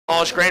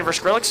Polished Grain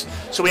versus Skrillex.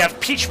 So we have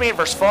Peach Main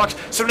versus Fox.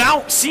 So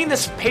now, seeing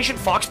this patient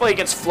Fox play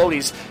against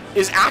Floaties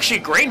is actually,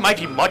 Grain might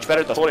be much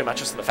better at the floating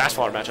matchups than the fast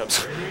faller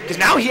matchups. Because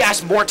now he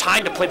has more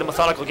time to play the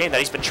methodical game that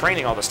he's been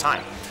training all this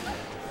time.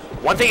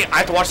 One thing I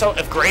have to watch though,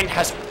 if Grain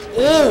has,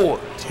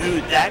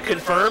 dude, that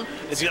confirm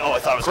is, I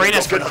thought it was Grain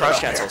has good crush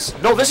cancels.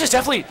 No, this is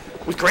definitely,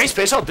 with Grain's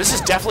space out, this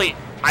is definitely,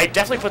 I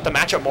definitely put the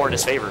matchup more in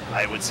his favor.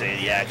 I would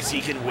say, yeah, because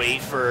he can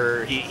wait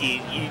for,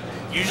 he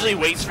usually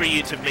waits for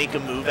you to make a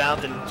move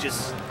out and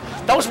just.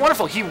 That was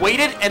wonderful. He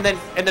waited and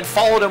then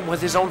followed him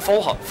with his own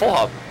full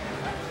hub.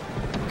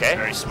 Okay.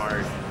 Very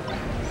smart.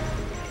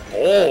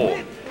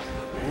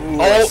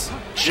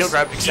 Shield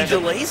grab extended. He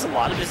delays a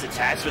lot of his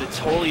attacks, but it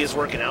totally is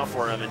working out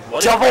for him. And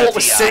what double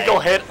single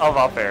hit of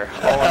up air.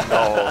 Oh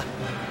no.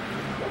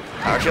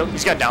 Power shield.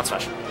 He's got down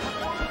smash.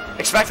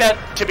 Expect that.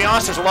 To be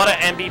honest, there's a lot of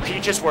MB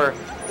Peaches where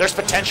there's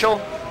potential,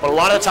 but a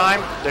lot of the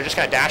time they're just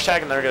gonna dash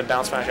tag and they're gonna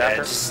down smash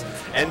after.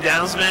 And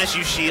down smash,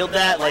 you shield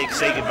that, like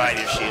say goodbye to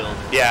your shield.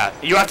 Yeah,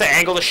 you have to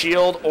angle the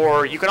shield,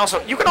 or you can also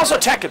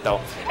tech it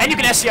though, and you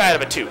can SCI out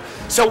of it too.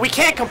 So we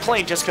can't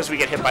complain just because we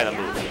get hit by the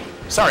move.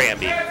 Sorry,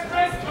 MB.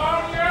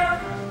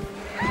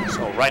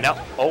 So right now,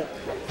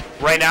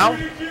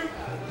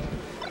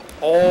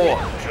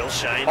 Drill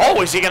shine.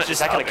 Oh, is he gonna? Is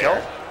that gonna kill?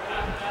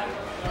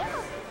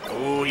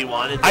 Oh, he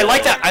wanted. I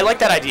like that. I like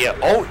that idea.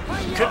 Oh,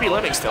 he could be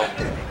living still.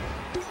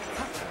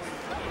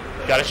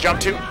 Got his jump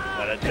too.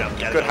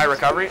 Good high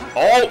recovery.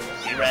 Oh,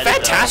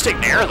 fantastic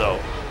nair though.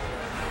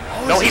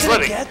 Oh, no, he's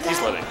living. He's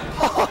living.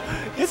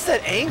 It's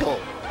that angle.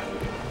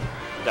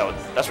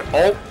 That's right.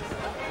 Oh,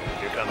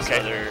 here comes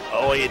another.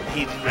 Oh,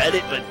 he read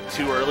it, but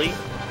too early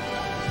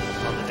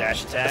on the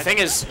dash attack. The thing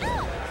is,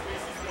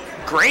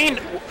 Grain.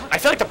 I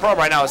feel like the problem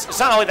right now is it's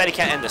not only that he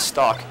can't end this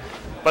stock,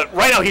 but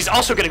right now he's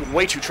also getting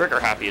way too trigger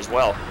happy as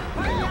well.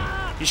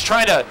 He's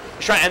trying to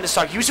end the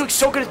stock. He was doing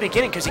so good at the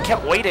beginning because he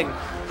kept waiting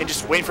and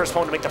just waiting for his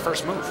opponent to make the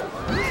first move.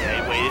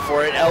 Yeah, he waited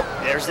for it. Oh,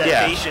 there's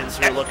that patience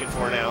we're looking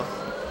for now.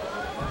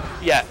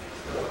 Yeah.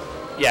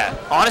 Yeah.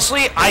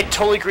 Honestly, I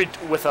totally agree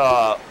with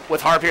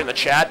Harp here in the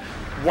chat.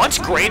 Once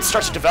Grain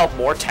starts to develop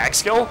more tag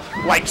skill,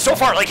 like so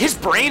far, like his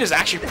brain is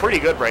actually pretty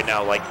good right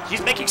now. Like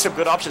he's making some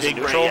good options in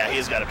neutral. Yeah,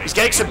 he's got a big He's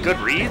getting some good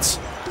reads.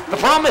 The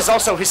problem is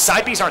also his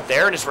side Bs aren't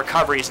there and his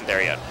recovery isn't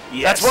there yet.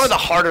 Yes. That's one of the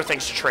harder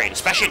things to train,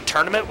 especially in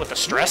tournament with the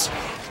stress.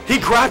 He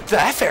grabbed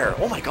the F air.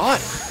 Oh my god.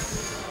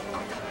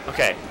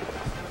 Okay.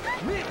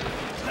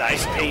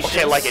 Nice patience.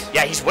 Okay, I like it.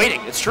 Yeah, he's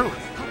waiting. It's true.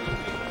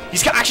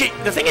 He's got actually.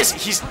 The thing is,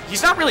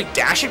 he's not really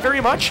dashing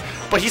very much,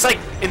 but he's like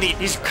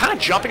he's kind of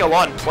jumping a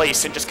lot in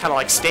place and just kind of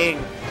like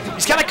staying.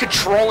 He's kind of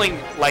controlling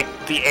like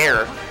the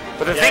air.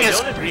 But the thing is,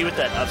 I don't agree with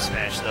that up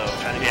smash though.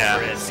 Trying to go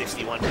for it at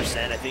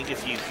 61%. I think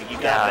if you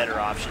got better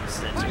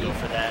options than to go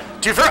for that.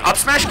 To be fair, up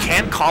smash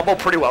can combo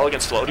pretty well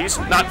against floaties.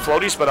 Not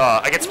floaties, but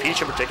against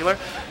Peach in particular.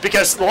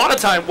 Because a lot of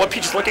time, what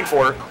Peach is looking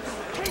for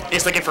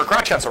is looking for a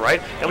crouch cancel, right?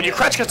 And when you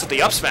crouch cancel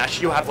the up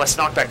smash, you have less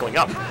knockback going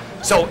up.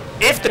 So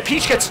if the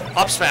Peach gets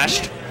up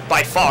smashed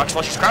by Fox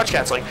while she's crouch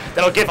canceling,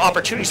 that'll give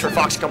opportunities for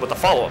Fox to come with a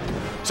follow-up.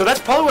 So that's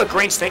probably what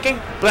Grain's thinking,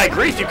 but I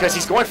agree with you because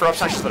he's going for up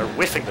smashes that are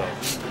whiffing though.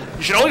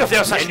 You should only go for the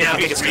up smash. And now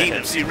he's reading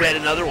them, so he read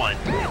another one.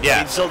 Yeah. I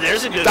mean, so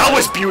there's a good. That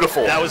was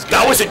beautiful. That was good.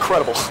 That was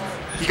incredible.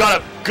 He got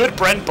a good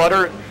bread and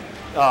butter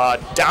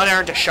down air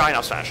into shine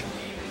up smash.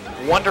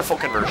 Wonderful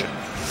conversion.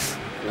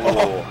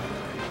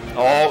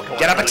 Oh,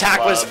 get up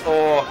attack was.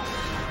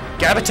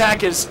 Get up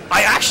attack is.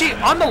 I actually,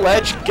 on the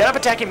ledge, get up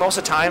attacking most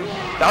of the time.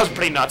 That was a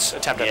pretty nuts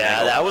attempt at an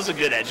angle. That was a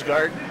good edge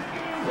guard.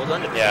 Well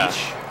done to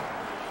Peach.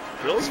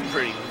 Krill's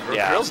pretty.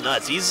 Krill's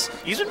nuts. He's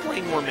been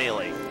playing more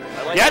melee.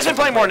 He's been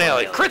playing more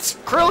melee.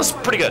 Krill is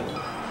pretty good.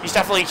 He's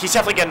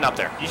definitely getting up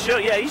there. He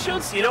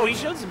showed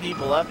some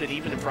people up, and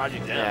even in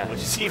Project Down, which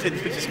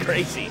is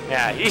crazy.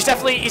 Yeah, he's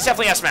definitely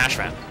a Smash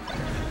fan.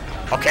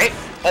 Okay.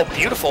 Oh,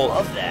 beautiful.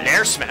 Love that.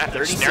 Nair smash.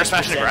 Nair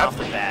smash and grab. Off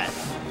the bat.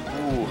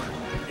 Ooh.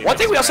 One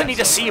thing we also need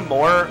to see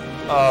more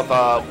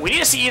of, we need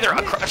to see either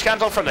a crouch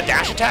cancel from the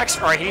dash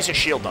attacks, or he needs to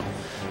shield them.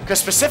 Because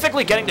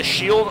specifically getting the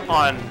shield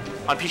on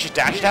Peach's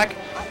dash attack,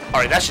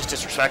 alright, that's just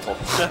disrespectful.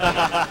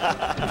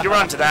 If you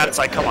run into that, it's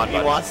like, come on, buddy.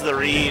 He wants the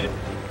read.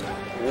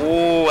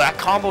 Ooh, that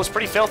combo was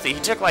pretty filthy. He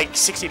took like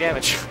 60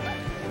 damage.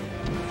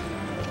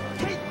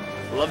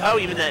 I love how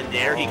even that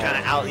nair, he kind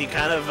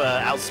of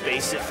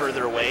outspaced it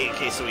further away in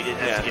case so he didn't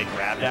have to get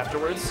grabbed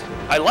afterwards.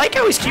 I like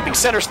how he's keeping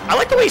center. I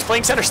like the way he's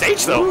playing center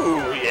stage though.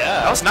 Ooh,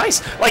 yeah. That was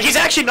nice. Like he's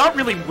actually not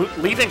really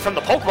leaving from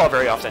the Pokeball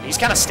very often. He's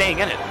kind of staying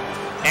in it.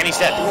 And he's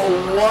dead.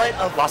 Oh, what?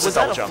 Was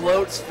that a jump.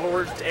 float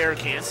forward air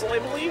cancel, I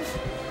believe?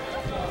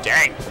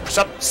 Dang,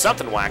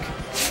 something whack.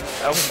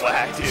 That was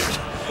whack, dude.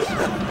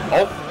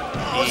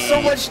 Oh,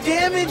 so much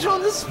damage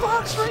on this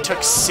Fox right now.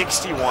 Took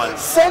 61.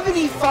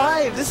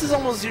 75. This is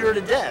almost 0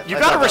 to death. You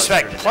gotta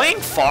respect, playing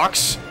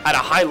Fox at a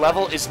high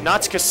level is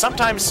nuts because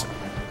sometimes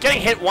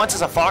getting hit once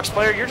as a Fox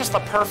player, you're just the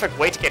perfect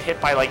way to get hit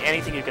by like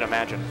anything you can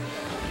imagine.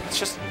 It's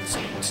just,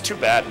 it's too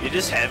bad. You're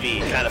just heavy,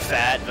 kind of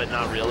fat, but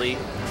not really.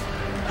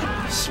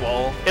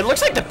 Swole. It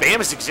looks like the bane of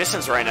his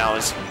existence right now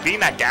is being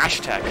that dash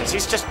attack because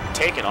he's just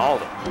taking all of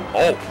them.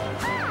 Oh.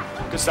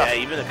 Good stuff.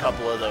 Yeah, even a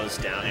couple of those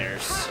down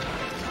airs,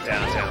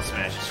 down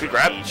smashes. Good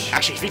grab. Peach.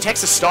 Actually, if he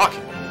takes the stock,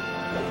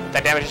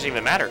 that damage doesn't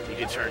even matter. He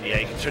can turn. Yeah,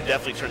 he can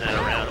definitely turn that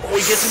around. Oh,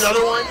 he gets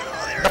another one.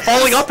 The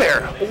falling up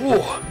air.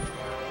 Ooh,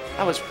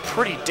 that was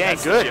pretty dang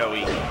good.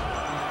 Joey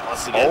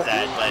wants to get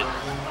that, but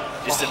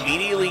just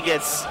immediately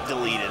gets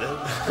deleted.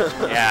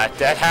 Yeah,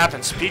 that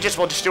happens. Peaches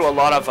will just do a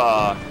lot of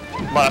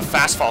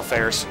fast fall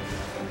fairs.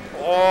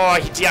 Oh,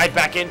 he DI'd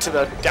back into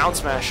the down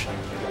smash.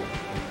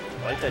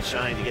 I like that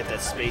shine to get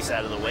that space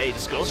out of the way.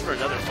 Just goes for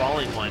another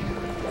falling one.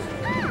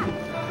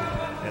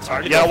 It's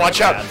hard to You gotta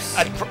watch out.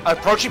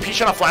 Approaching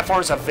Peach on a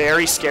platform is a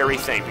very scary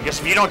thing because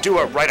if you don't do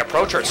a right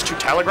approach or it's too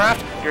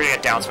telegraphed, you're gonna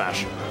get down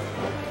smash.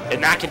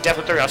 And that can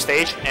definitely throw you off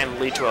stage and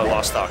lead to a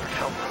lost stock.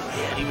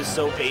 Man, he was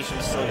so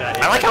patient, still got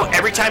hit. I like how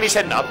every time he's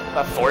hitting up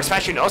a forward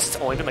smash, you notice it's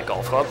only been the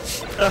golf club.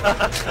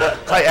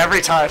 Like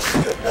every time.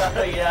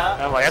 Yeah.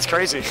 I'm like, that's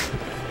crazy.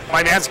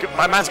 My man's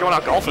going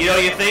out golfing. You know,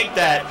 you think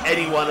that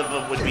any one of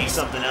them would be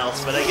something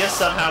else, but I guess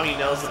somehow he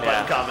knows the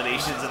button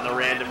combinations and the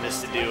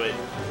randomness to do it.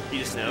 He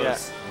just knows. Yeah.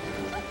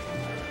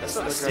 That's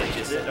not a stage,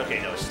 is it?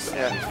 Okay, no, it's just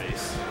a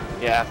face.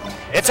 Yeah,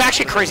 it's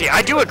actually crazy.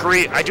 I do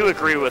agree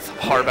with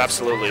Harb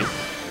absolutely.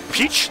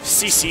 Peach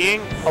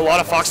CCing a lot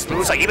of Fox's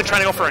moves, like even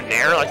trying to go for a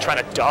nair, like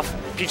trying to duff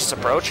Peach's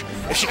approach.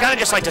 If she kind of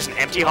just like does an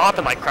empty hop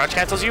and like crouch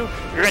cancels you,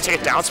 you're gonna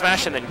take a down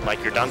smash and then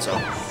like you're done so.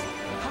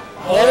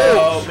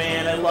 Oh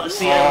man, I like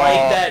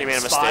that he made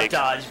a spot mistake.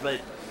 dodge,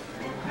 but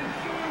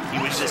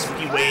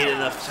he waited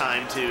enough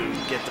time to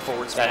get the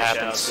forward smash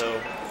out. So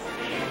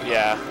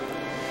yeah,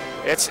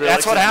 that's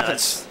what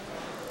happens.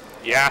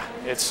 Yeah,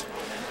 that's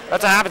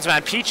what happens,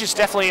 man. Peach is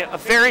definitely a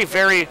very,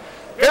 very,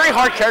 very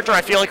hard character,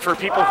 I feel like, for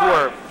people who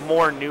are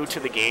more new to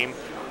the game.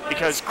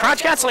 Because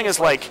crouch canceling is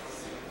like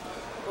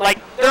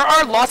there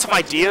are lots of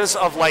ideas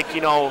of, like, you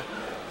know,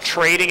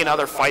 trading in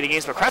other fighting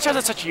games, but crouch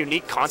canceling is such a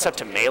unique concept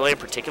to Melee in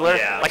particular.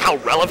 Yeah. Like how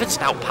relevant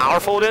and how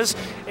powerful it is.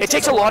 It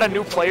takes a lot of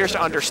new players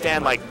to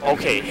understand, like,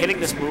 okay, hitting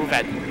this move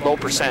at low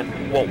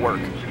percent won't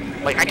work.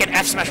 Like, I can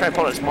F smash my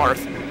opponent's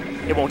Marth,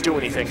 it won't do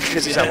anything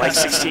because he's at like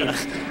 16.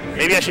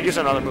 Maybe I should use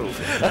another move.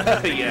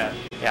 Yeah.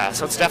 Yeah,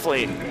 so it's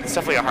definitely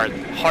a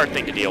hard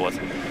thing to deal with.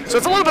 So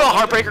it's a little bit of a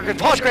heartbreaker because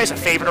Polish Gray is a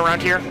favorite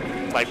around here.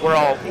 Like we're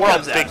all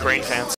big Grain fans.